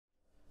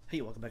Hey,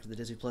 welcome back to the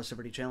Disney Plus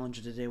Celebrity Challenge.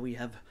 And today we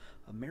have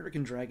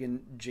American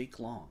Dragon Jake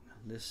Long.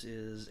 This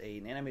is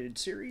an animated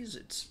series.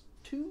 It's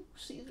 2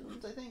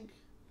 seasons, I think.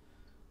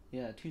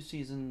 Yeah, 2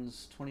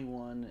 seasons,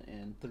 21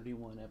 and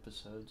 31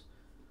 episodes.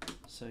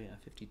 So yeah,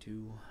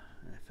 52,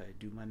 if I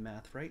do my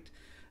math right.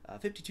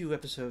 52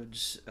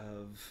 episodes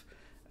of...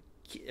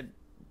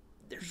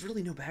 There's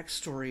really no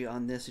backstory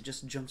on this. It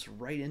just jumps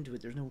right into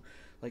it. There's no,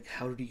 like,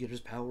 how did he get his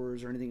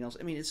powers or anything else.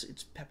 I mean,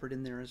 it's peppered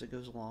in there as it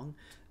goes along.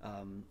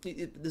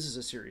 This is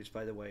a series,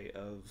 by the way,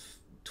 of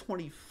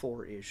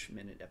 24-ish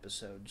minute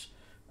episodes.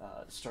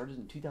 Started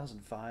in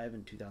 2005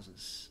 and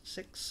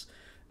 2006.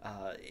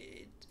 I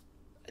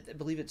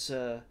believe it's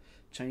a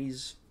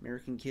Chinese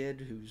American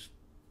kid who's,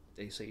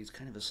 they say he's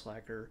kind of a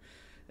slacker.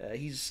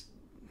 He's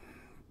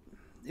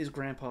his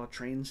grandpa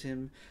trains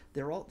him.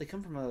 They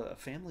come from a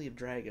family of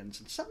dragons,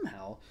 and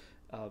somehow,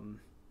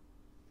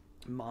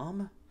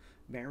 mom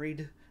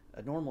married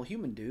a normal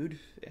human dude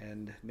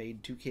and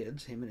made 2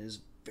 kids. Him and his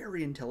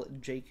very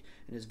intelligent Jake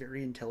and his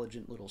very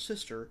intelligent little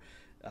sister,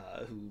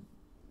 who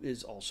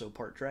is also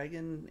part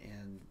dragon,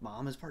 and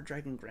mom is part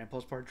dragon,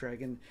 grandpa's part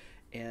dragon,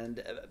 and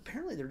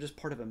apparently they're just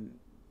part of a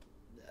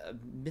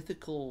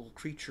mythical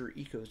creature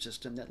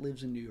ecosystem that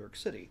lives in New York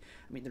City.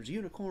 I mean, there's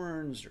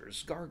unicorns,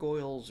 there's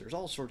gargoyles, there's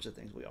all sorts of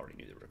things. We already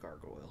knew there were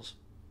gargoyles,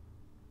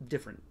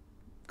 different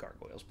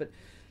gargoyles, but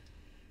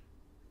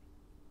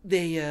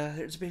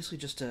it's basically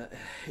just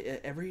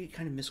every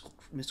kind of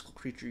mystical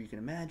creature you can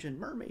imagine.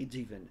 Mermaids,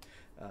 even.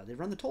 They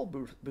run the toll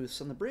booths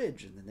on the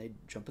bridge, and then they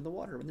jump in the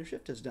water when their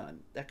shift is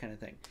done. That kind of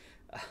thing.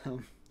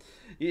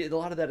 A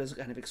lot of that is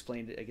kind of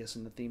explained, I guess,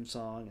 in the theme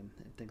song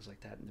and things like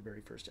that in the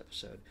very first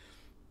episode.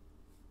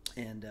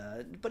 And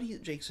but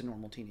Jake's a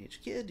normal teenage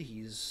kid.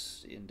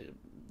 He's into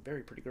a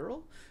very pretty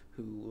girl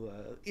who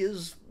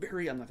is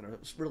very, I'm not going to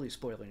really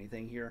spoil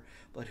anything here,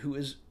 but who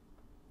is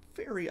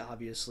very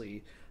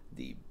obviously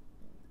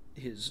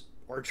his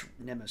arch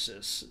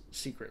nemesis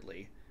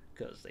secretly,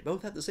 because they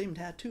both have the same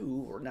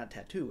tattoo, or not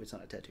tattoo, it's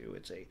not a tattoo,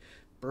 it's a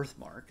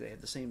birthmark. They have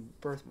the same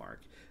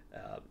birthmark,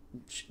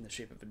 in the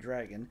shape of a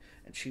dragon,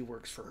 and she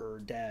works for her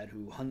dad,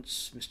 who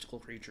hunts mystical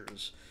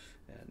creatures,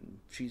 and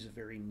she's a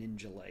very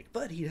ninja-like.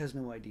 But he has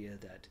no idea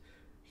that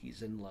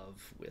he's in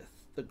love with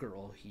the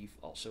girl he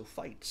also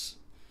fights.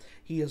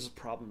 He has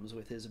problems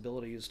with his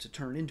abilities to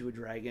turn into a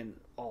dragon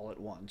all at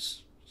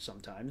once.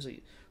 Sometimes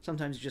you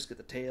just get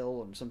the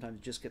tail, and sometimes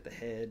you just get the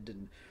head,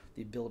 and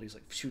the abilities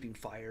like shooting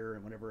fire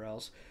and whatever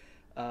else.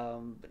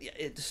 But yeah,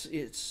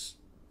 it's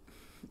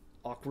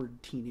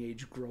awkward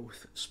teenage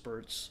growth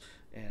spurts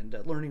and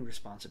learning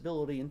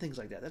responsibility and things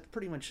like that. That's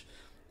pretty much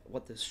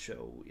what this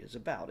show is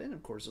about. And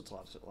of course, it's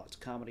lots of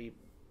comedy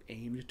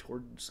aimed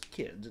towards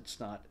kids. It's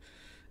not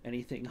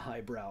anything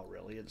highbrow,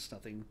 really. It's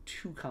nothing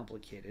too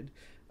complicated.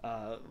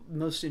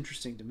 Most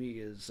interesting to me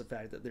is the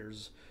fact that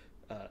there's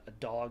a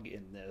dog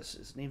in this.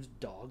 His name's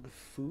Dog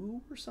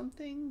Foo or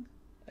something.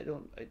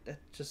 That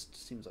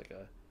just seems like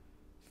a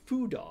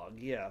Foo Dog.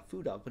 Yeah,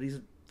 Foo Dog. But he's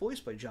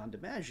voiced by John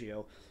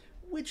DiMaggio,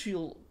 which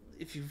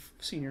if you've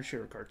seen your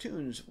share of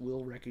cartoons,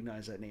 will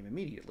recognize that name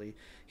immediately.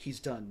 He's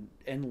done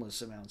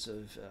endless amounts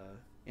of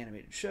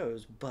animated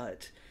shows,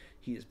 but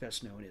he is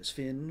best known as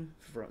Finn,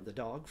 from the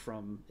dog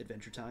from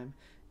Adventure Time,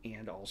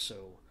 and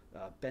also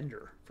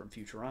Bender from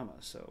Futurama.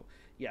 So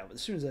yeah,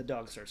 as soon as that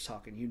dog starts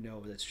talking, you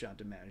know that's John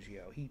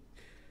DiMaggio. He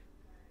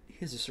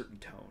has a certain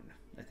tone,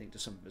 I think, to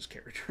some of his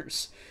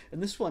characters.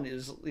 And this one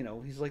is,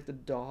 he's like the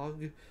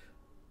dog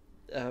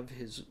of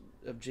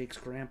Jake's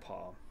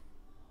grandpa,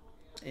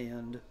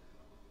 and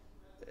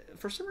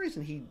for some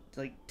reason he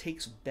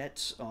takes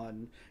bets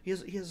on. He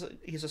has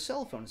a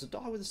cell phone. It's a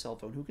dog with a cell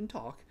phone who can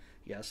talk.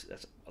 Yes,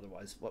 that's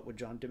otherwise what would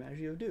John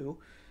DiMaggio do?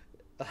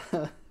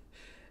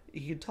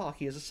 He can talk.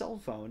 He has a cell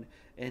phone,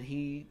 and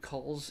he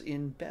calls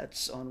in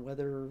bets on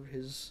whether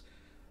his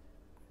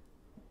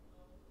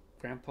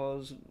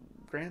grandpa's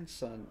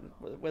grandson,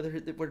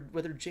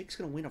 whether Jake's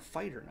going to win a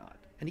fight or not.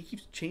 And he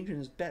keeps changing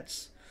his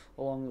bets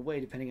along the way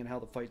depending on how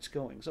the fight's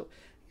going. So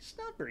he's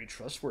not very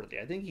trustworthy.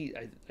 I think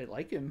I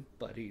like him,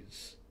 but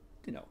he's,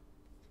 I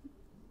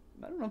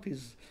don't know if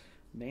he's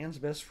man's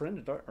best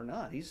friend or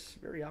not. He's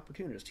very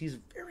opportunist. He's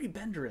very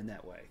Bender in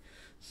that way.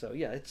 So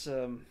yeah, it's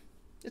a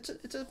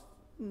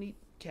neat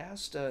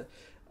cast.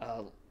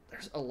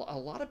 There's a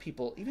lot of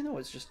people, even though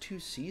it's just 2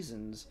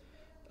 seasons.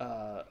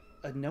 A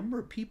number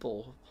of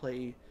people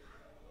play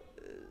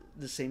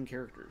the same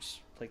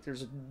characters. Like,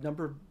 there's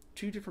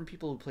two different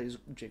people who plays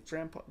Jake's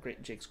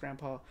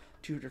grandpa,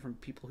 2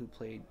 different people who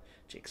played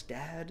Jake's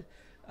dad.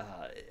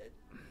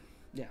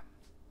 Yeah,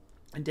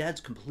 and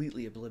Dad's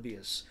completely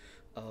oblivious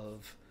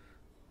of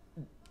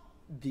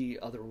the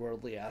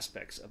otherworldly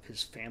aspects of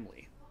his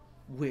family,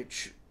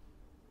 which,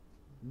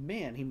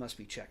 man, he must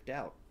be checked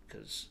out,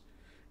 because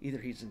either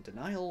he's in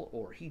denial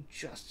or he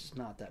just is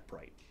not that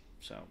bright.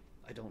 So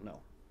I don't know.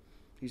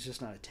 He's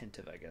just not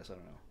attentive, I guess. I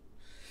don't know.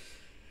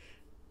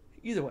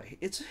 Either way,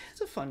 it's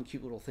a fun,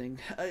 cute little thing,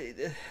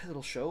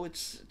 little show.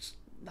 It's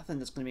nothing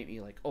that's going to make me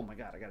like, oh my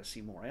god, I got to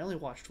see more. I only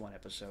watched 1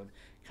 episode,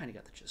 kind of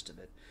got the gist of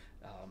it.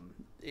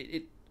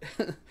 It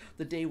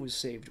the day was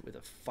saved with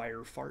a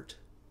fire fart.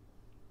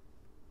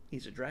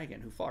 He's a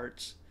dragon who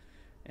farts,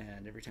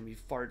 and every time he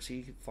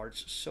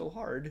farts so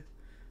hard,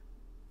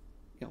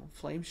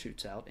 flame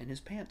shoots out and his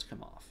pants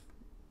come off.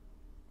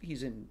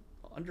 He's in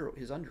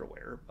his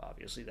underwear,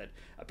 obviously, that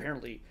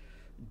apparently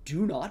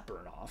do not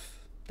burn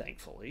off,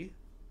 thankfully,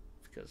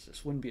 because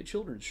this wouldn't be a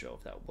children's show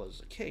if that was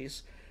the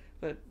case.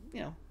 But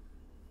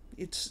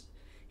it's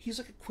he's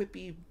like a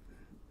quippy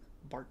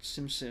Bart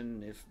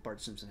Simpson if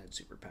Bart Simpson had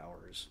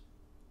superpowers,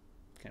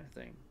 kind of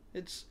thing.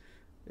 It's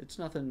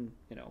nothing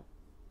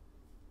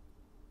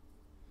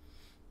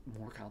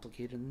more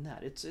complicated than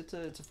that. It's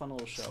a fun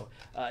little show.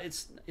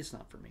 It's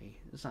not for me.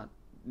 It's not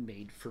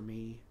made for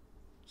me.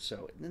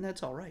 So, and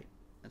that's all right.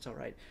 That's all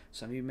right.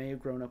 Some of you may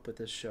have grown up with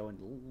this show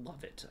and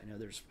love it. I know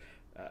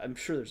I'm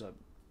sure there's a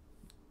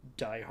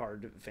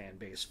die-hard fan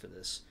base for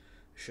this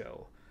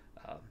show.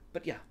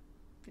 But yeah,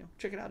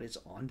 check it out. It's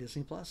on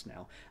Disney Plus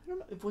now. I don't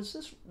know, was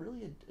this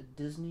really a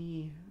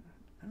Disney?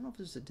 I don't know if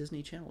this is a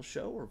Disney Channel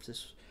show or if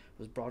this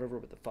was brought over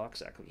with the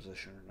Fox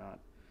acquisition or not.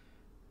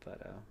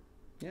 But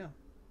yeah,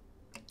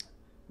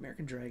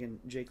 American Dragon,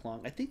 Jake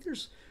Long. I think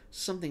there's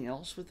something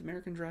else with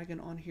American Dragon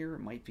on here.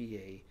 It might be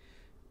a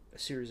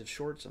series of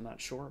shorts. I'm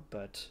not sure,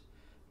 but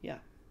yeah,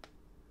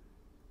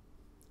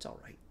 it's all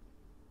right.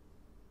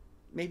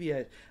 Maybe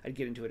I'd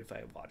get into it if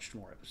I watched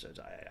more episodes.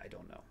 I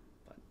don't know,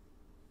 but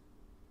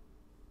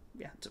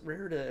yeah, it's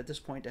rare at this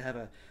point to have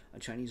a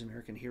Chinese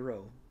American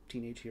hero,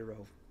 teenage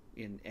hero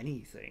in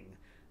anything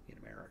in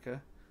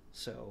America.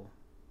 So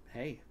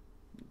hey,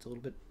 it's a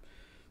little bit,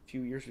 a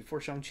few years before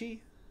Shang-Chi,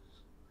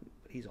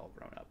 but he's all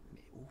grown up.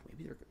 Ooh,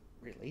 maybe they're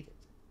related.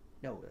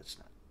 No, that's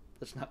not.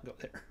 Let's not go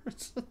there.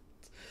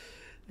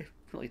 I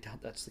really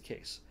doubt that's the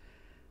case.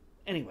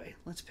 Anyway,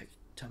 let's pick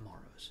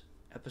tomorrow's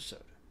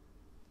episode.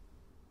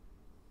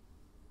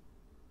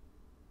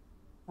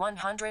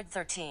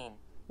 113.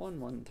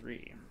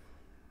 113.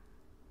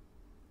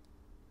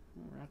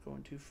 We're not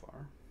going too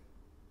far.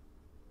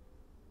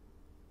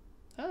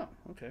 Oh,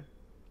 okay.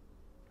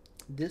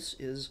 This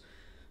is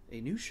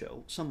a new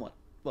show, somewhat.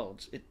 Well,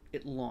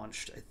 it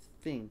launched, I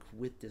think,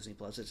 with Disney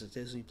Plus. It's a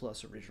Disney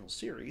Plus original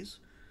series,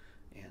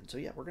 and so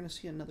yeah, we're going to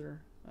see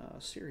another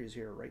series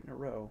here right in a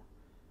row,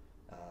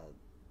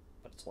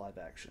 but it's live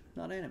action,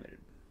 not animated.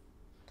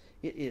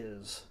 It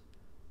is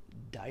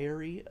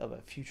Diary of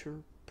a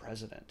Future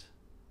President.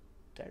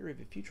 Diary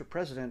of a Future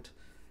President.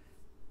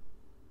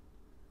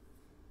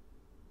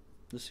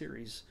 The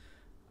series.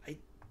 I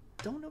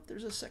don't know if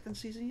there's a second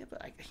season yet,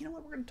 but you know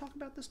what? We're going to talk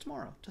about this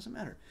tomorrow. Doesn't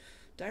matter.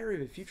 Diary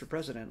of a Future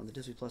President on the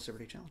Disney Plus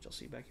Everyday Challenge. I'll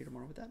see you back here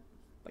tomorrow with that.